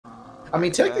I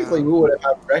mean, technically, we would have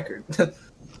had a record.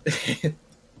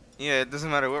 Yeah, it doesn't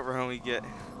matter what round we get.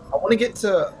 I want to get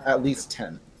to at least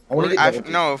 10. I want to get double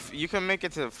no, if you can make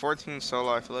it to 14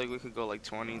 solo, I feel like we could go like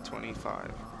 20,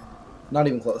 25. Not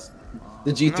even close.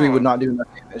 The G3 would not do enough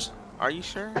damage. Are you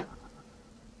sure?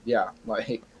 Yeah,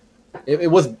 like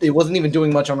it wasn't even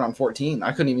doing much on round 14.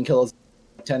 I couldn't even kill those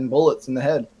 10 bullets in the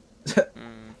head. At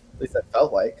least that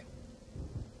felt like.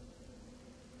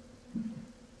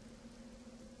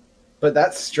 But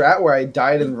that strat where I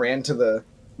died and ran to the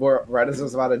right as I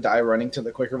was about to die, running to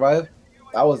the quick revive,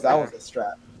 that was a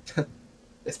strat.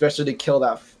 Especially to kill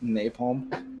that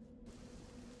napalm.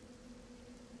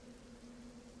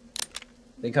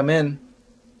 They come in.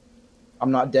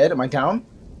 I'm not dead. Am I down?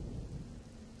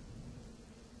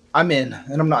 I'm in,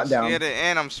 and I'm not down. Get it,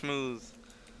 and I'm smooth.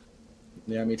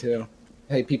 Yeah, me too.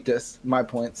 Hey, peep this. My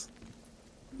points.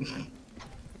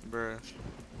 Bruh.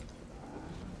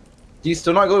 Do you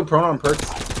still not go prone on perks?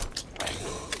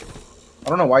 I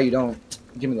don't know why you don't.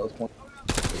 Give me those points.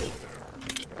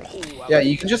 Yeah,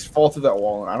 you can just fall through that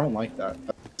wall, and I don't like that.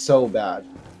 That's so bad.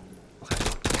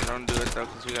 Don't do it though,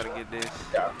 because we gotta get this.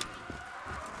 Yeah.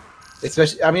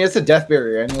 Especially, I mean, it's a death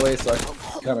barrier anyway, so I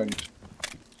kind of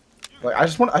like. I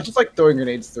just like throwing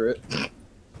grenades through it.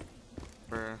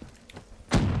 Bruh.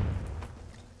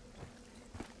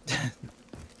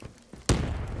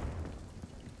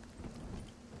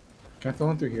 Can I throw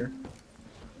one through here?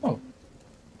 Oh.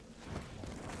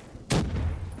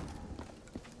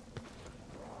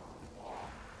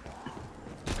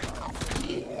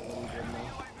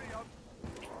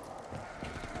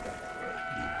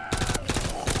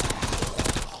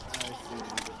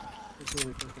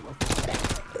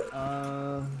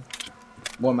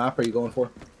 What map are you going for?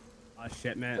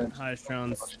 Shit, man. Highest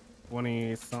rounds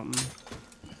 20 something.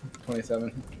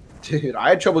 27. Dude, I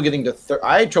had trouble getting to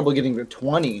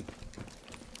 20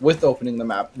 with opening the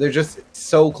map. They're just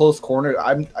so close cornered.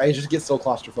 I just get so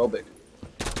claustrophobic.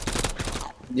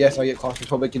 Yes, I get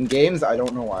claustrophobic in games. I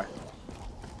don't know why.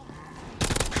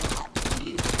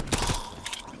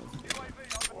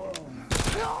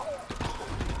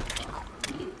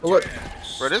 Oh, look.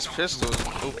 Bro, this pistol is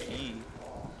OP.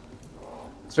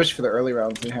 Especially for the early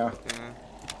rounds, yeah.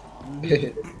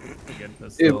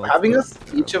 Dude, having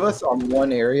each of us on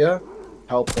one area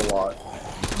helps a lot.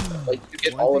 Like, you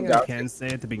get all of that. I can say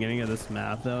at the beginning of this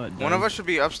map, though. One of us should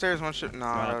be upstairs, one should.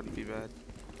 Nah, that would be bad.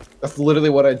 That's literally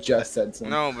what I just said. Son.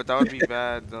 No, but that would be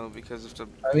bad though, because if the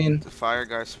fire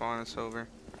guy spawns, it's over.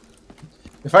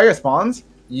 The fire guy spawns,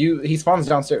 he spawns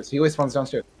downstairs. He always spawns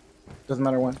downstairs. Doesn't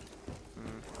matter when.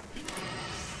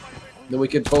 Then we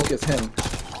could focus him.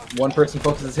 One person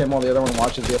focuses him while the other one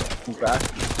watches the other person's back.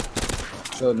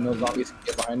 So no zombies can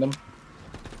get behind him.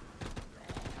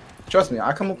 Trust me,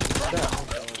 I come up with that.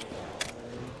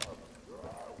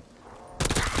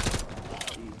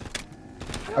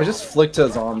 I just flicked a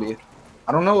zombie.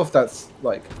 I don't know if that's,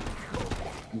 like,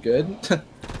 good.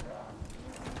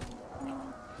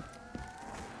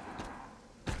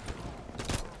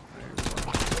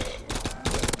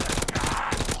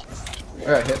 I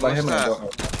got hit by him and I don't know.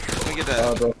 Let me get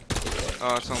that. Bro.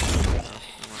 Oh, it's something.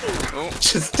 Oh.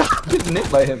 Just stop getting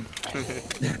hit by him.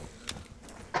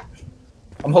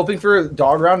 I'm hoping for a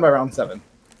dog round by round 7.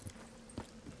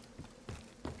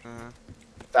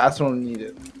 That's what we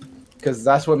needed. Because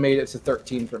that's what made it to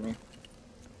 13 for me.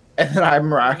 And then I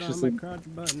miraculously... That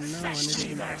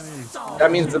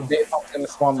means the napalm's going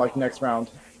to spawn like next round.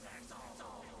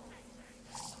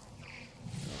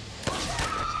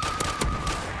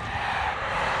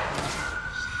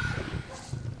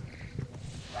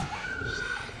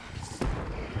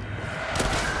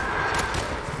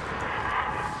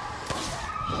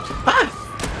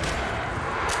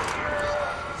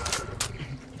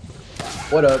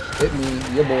 What up? Hit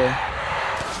me, your boy.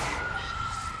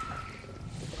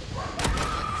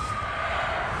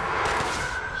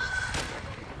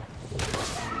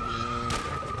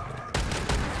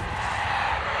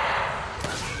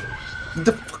 Get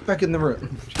the fuck back in the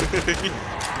room.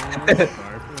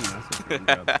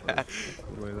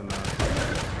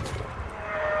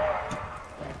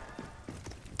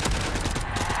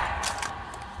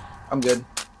 I'm good.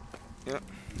 Yep.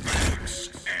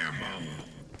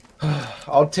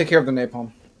 I'll take care of the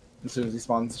napalm as soon as he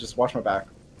spawns. Just watch my back.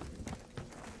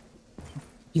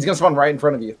 He's gonna spawn right in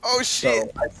front of you. Oh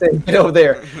shit! So I'd say get over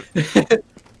there.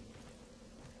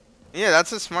 Yeah,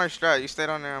 that's a smart strat. You stay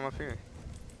down there. I'm up here.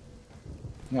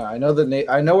 Yeah, I know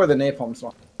I know where the napalm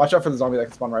spawns. Watch out for the zombie that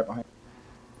can spawn right behind.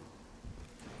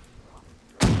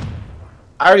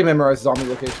 I already memorized zombie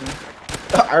location.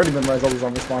 I already memorized all the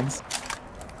zombie spawns.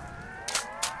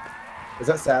 Is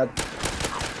that sad?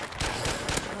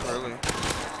 Really?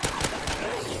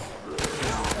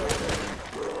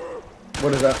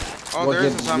 What is that? Oh, What there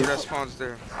is a gives zombie you- that spawns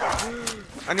there.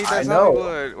 I need that I zombie know.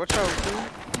 blood. Watch out, dude.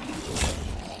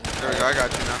 There we go. I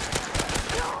got you now.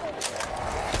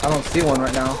 I don't see one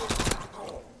right now.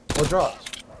 What drops?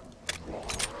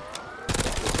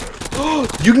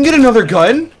 You can get another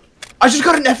gun? I just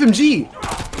got an FMG!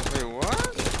 Wait,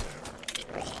 what?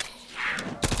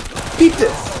 Beat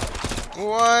this!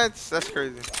 What? That's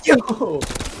crazy. Yo!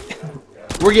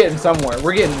 We're getting somewhere.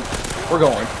 We're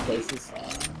going places.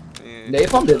 Yeah.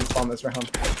 Napalm didn't spawn this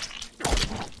round.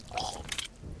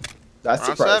 That's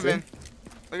Round surprising. 7.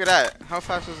 Look at that. How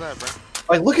fast was that, bro?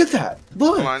 Like, look at that.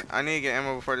 Look! Come on. I need to get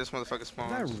ammo before this motherfucker Did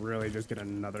I spawns. really just get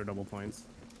another double points?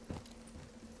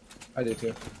 I did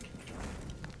too.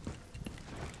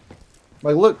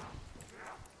 Like, look.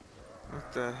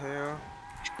 What the hell?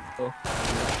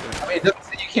 I mean, it doesn't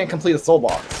say you can't complete a soul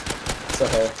box. So,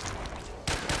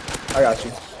 I got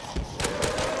you.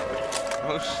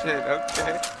 Oh shit,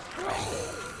 okay.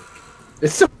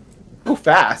 It's so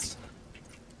fast.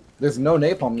 There's no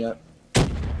napalm yet.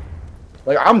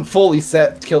 Like, I'm fully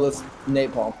set to kill this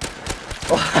napalm.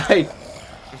 Like,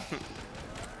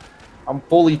 I'm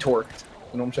fully torqued.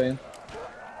 You know what I'm saying?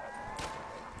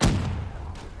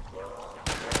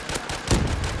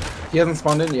 He hasn't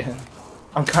spawned in yet.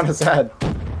 I'm kind of sad.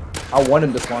 I want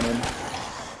him to spawn in.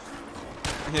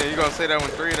 Yeah, you gonna say that when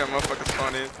 3 of them motherfuckers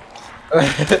spawn in.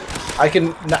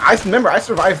 I remember I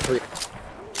survived 3.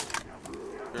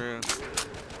 Yeah.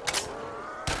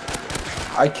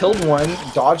 I killed one,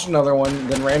 dodged another one,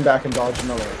 then ran back and dodged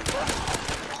another one.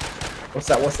 What's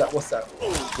that? What's that? What's that?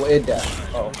 What is that?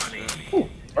 Oh. Ooh,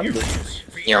 running boots.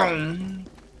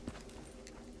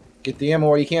 Get the ammo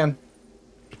while you can.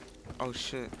 Oh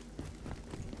shit.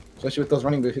 Especially with those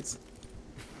running boots.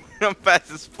 I'm fast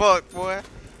as fuck, boy.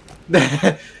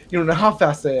 You don't know how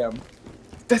fast I am.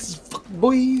 Fast as fuck,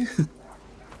 boy.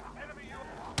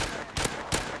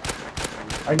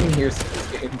 I can hear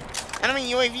this game.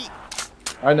 Enemy UAV.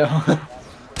 I know.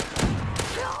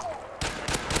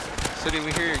 City,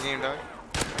 we hear your game, dog.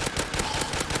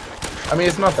 I mean,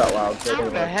 it's not that loud. So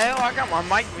What the hell? I got my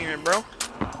mic moving, bro.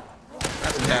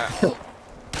 That's cat.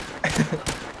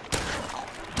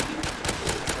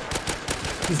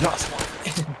 He's not smart.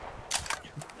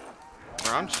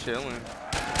 Bro, I'm chilling.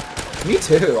 Me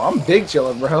too. I'm big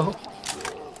chillin', bro.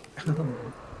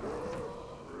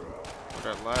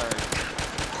 That lag.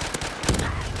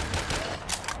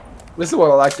 This is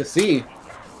what I like to see.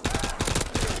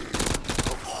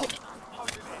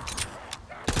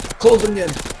 Closing in.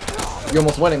 You're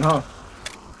almost winning, huh?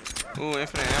 Ooh,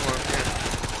 infinite ammo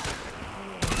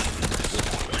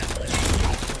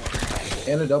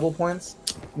here. And a double points?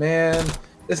 Man,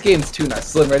 this game's too nice.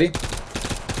 Slim, ready?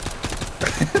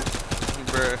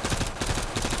 Bruh.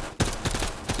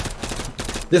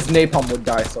 This napalm would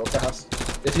die so fast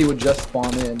if he would just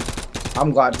spawn in.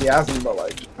 I'm glad he hasn't, but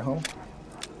like,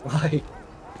 like,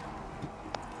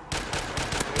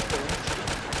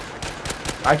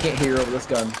 I can't hear over this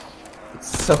gun. It's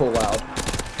so loud.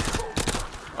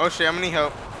 Oh shit, I'm gonna need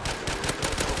help.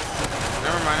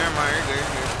 Never mind, you're good,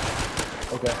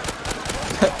 you're Okay.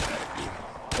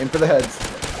 Aim for the heads.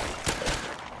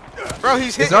 good. Bro,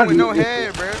 he's hitting not with no easy.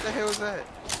 head, bro. What the hell was that?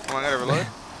 Oh, I gotta reload.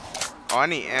 Oh, I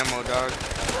need ammo, dog.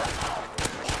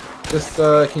 Just,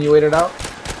 can you wait it out?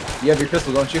 You have your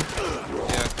pistol, don't you?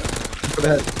 Yeah. Aim for the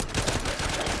head.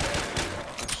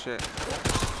 Oh shit.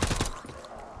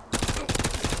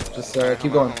 Just, Alright,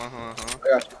 keep hold on, going. hold on, hold on. I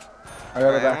got you. I got it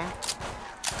Alright, back. ammo?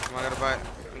 I gotta buy it.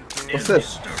 What's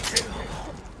this?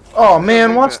 Oh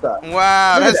man, watch that.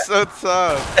 Wow, Look at that's so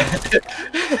tough.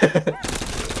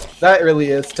 That really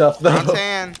is tough though. Round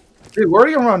 10. Dude, we're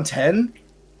already around 10?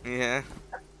 Yeah.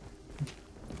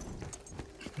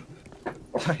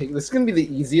 Like, this is gonna be the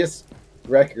easiest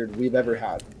record we've ever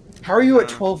had. How are you at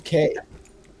 12K?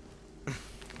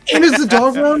 And is the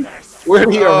dog round? We're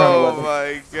here around Oh 11.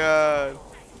 my god.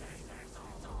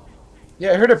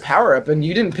 Yeah, I heard a power up and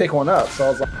you didn't pick one up, so I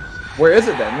was like, where is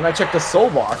it then? And I checked the soul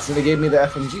box and it gave me the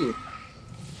FMG.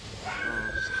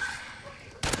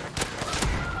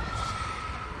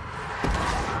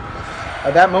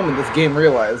 At that moment, this game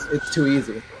realized it's too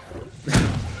easy.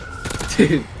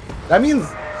 Dude, that means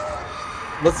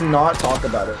let's not talk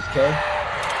about it, okay?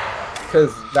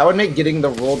 Because that would make getting the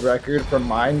world record for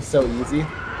mine so easy.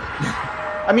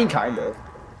 I mean, kind of.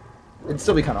 It'd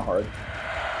still be kind of hard.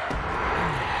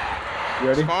 You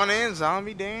ready? Spawn in,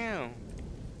 zombie down.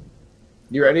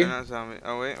 You ready? Not zombie.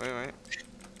 Oh, wait. I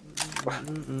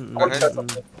want to test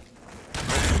something.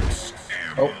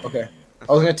 Oh, okay.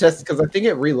 I was gonna test it because I think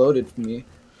it reloaded for me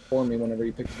whenever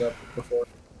you picked it up before.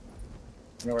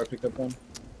 Whenever I picked up one.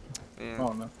 Yeah. I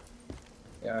don't know.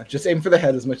 Yeah, just aim for the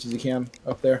head as much as you can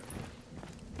up there.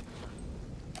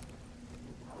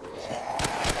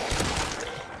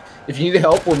 If you need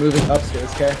help, we're moving upstairs,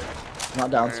 okay?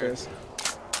 Not downstairs.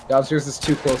 Downstairs is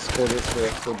too close quarters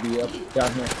for B up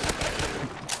down here.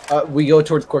 We go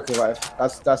towards quick revive.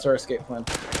 That's our escape plan.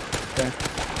 Okay.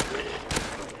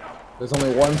 There's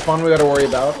only one spawn we gotta worry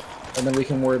about, and then we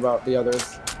can worry about the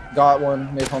others. Got one.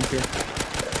 Napalm here.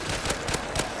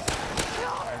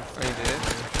 Oh, you did?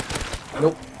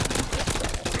 Nope.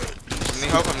 Need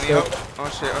help, I need help. Oh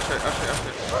shit, oh shit, oh shit,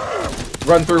 oh shit.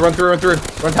 Run through, run through, run through.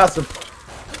 Run past him.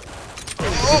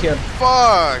 Oh, You can.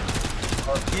 fuck!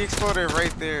 He exploded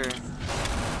right there.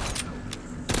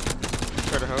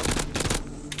 Try to help.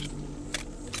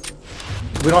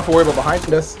 We don't have to worry about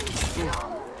behind us.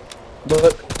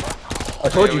 Look. I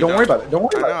told Yeah, you, we don't worry about it. Don't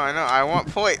worry about I know. I want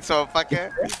points, so fuck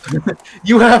it. it.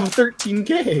 You have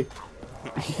 13k.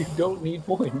 You don't need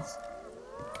points.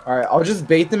 Alright, I'll just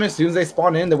bait them as soon as they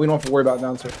spawn in, then we don't have to worry about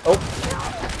downstairs. Oh.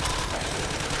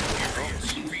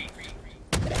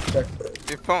 Check.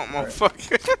 You punk,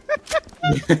 motherfucker.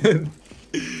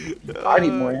 I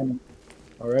need more ammo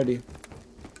already.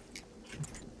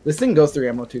 This thing goes through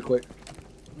ammo too quick.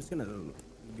 I'm just gonna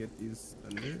get these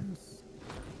thunders.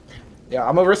 Yeah,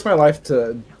 I'm gonna risk my life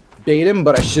to bait him,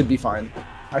 but I should be fine.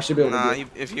 I should be able to do it.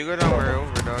 If you go down, we're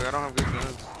over, dog. I don't have good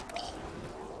guns.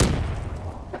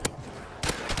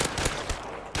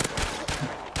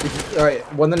 Alright,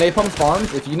 when the napalm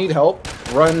spawns, if you need help,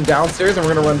 run downstairs and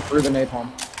we're gonna run through the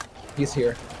napalm. He's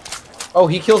here. Oh,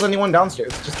 he kills anyone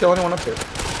downstairs. Just kill anyone upstairs.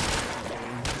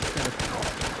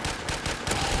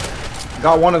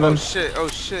 Got one of them. Oh shit, oh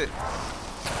shit.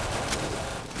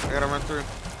 I gotta run through.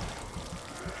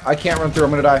 I can't run through, I'm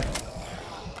gonna die.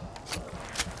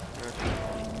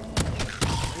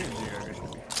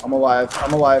 I'm alive,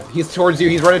 I'm alive. He's towards you,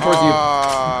 he's running towards you.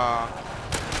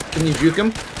 Can you juke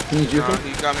him? Can you juke him?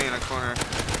 He got me in a corner.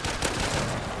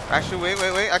 Actually,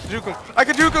 wait, I can juke him. I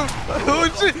can juke him! Oh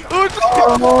shit, oh shit!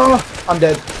 Oh, I'm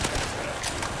dead.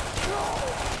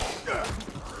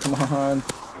 Come on.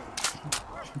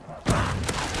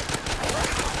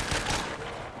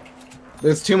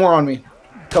 There's 2 more on me.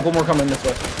 A couple more coming this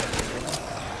way.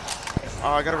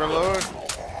 Oh, I gotta reload.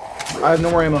 I have no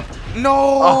more ammo.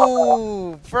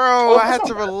 No! Bro, Oh, I had that's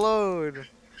to not bad. reload.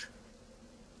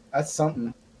 That's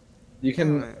something. You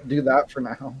can do that for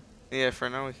now. Yeah, for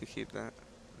now we could keep that.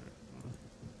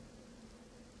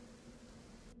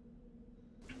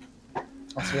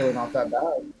 That's really not that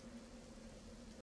bad.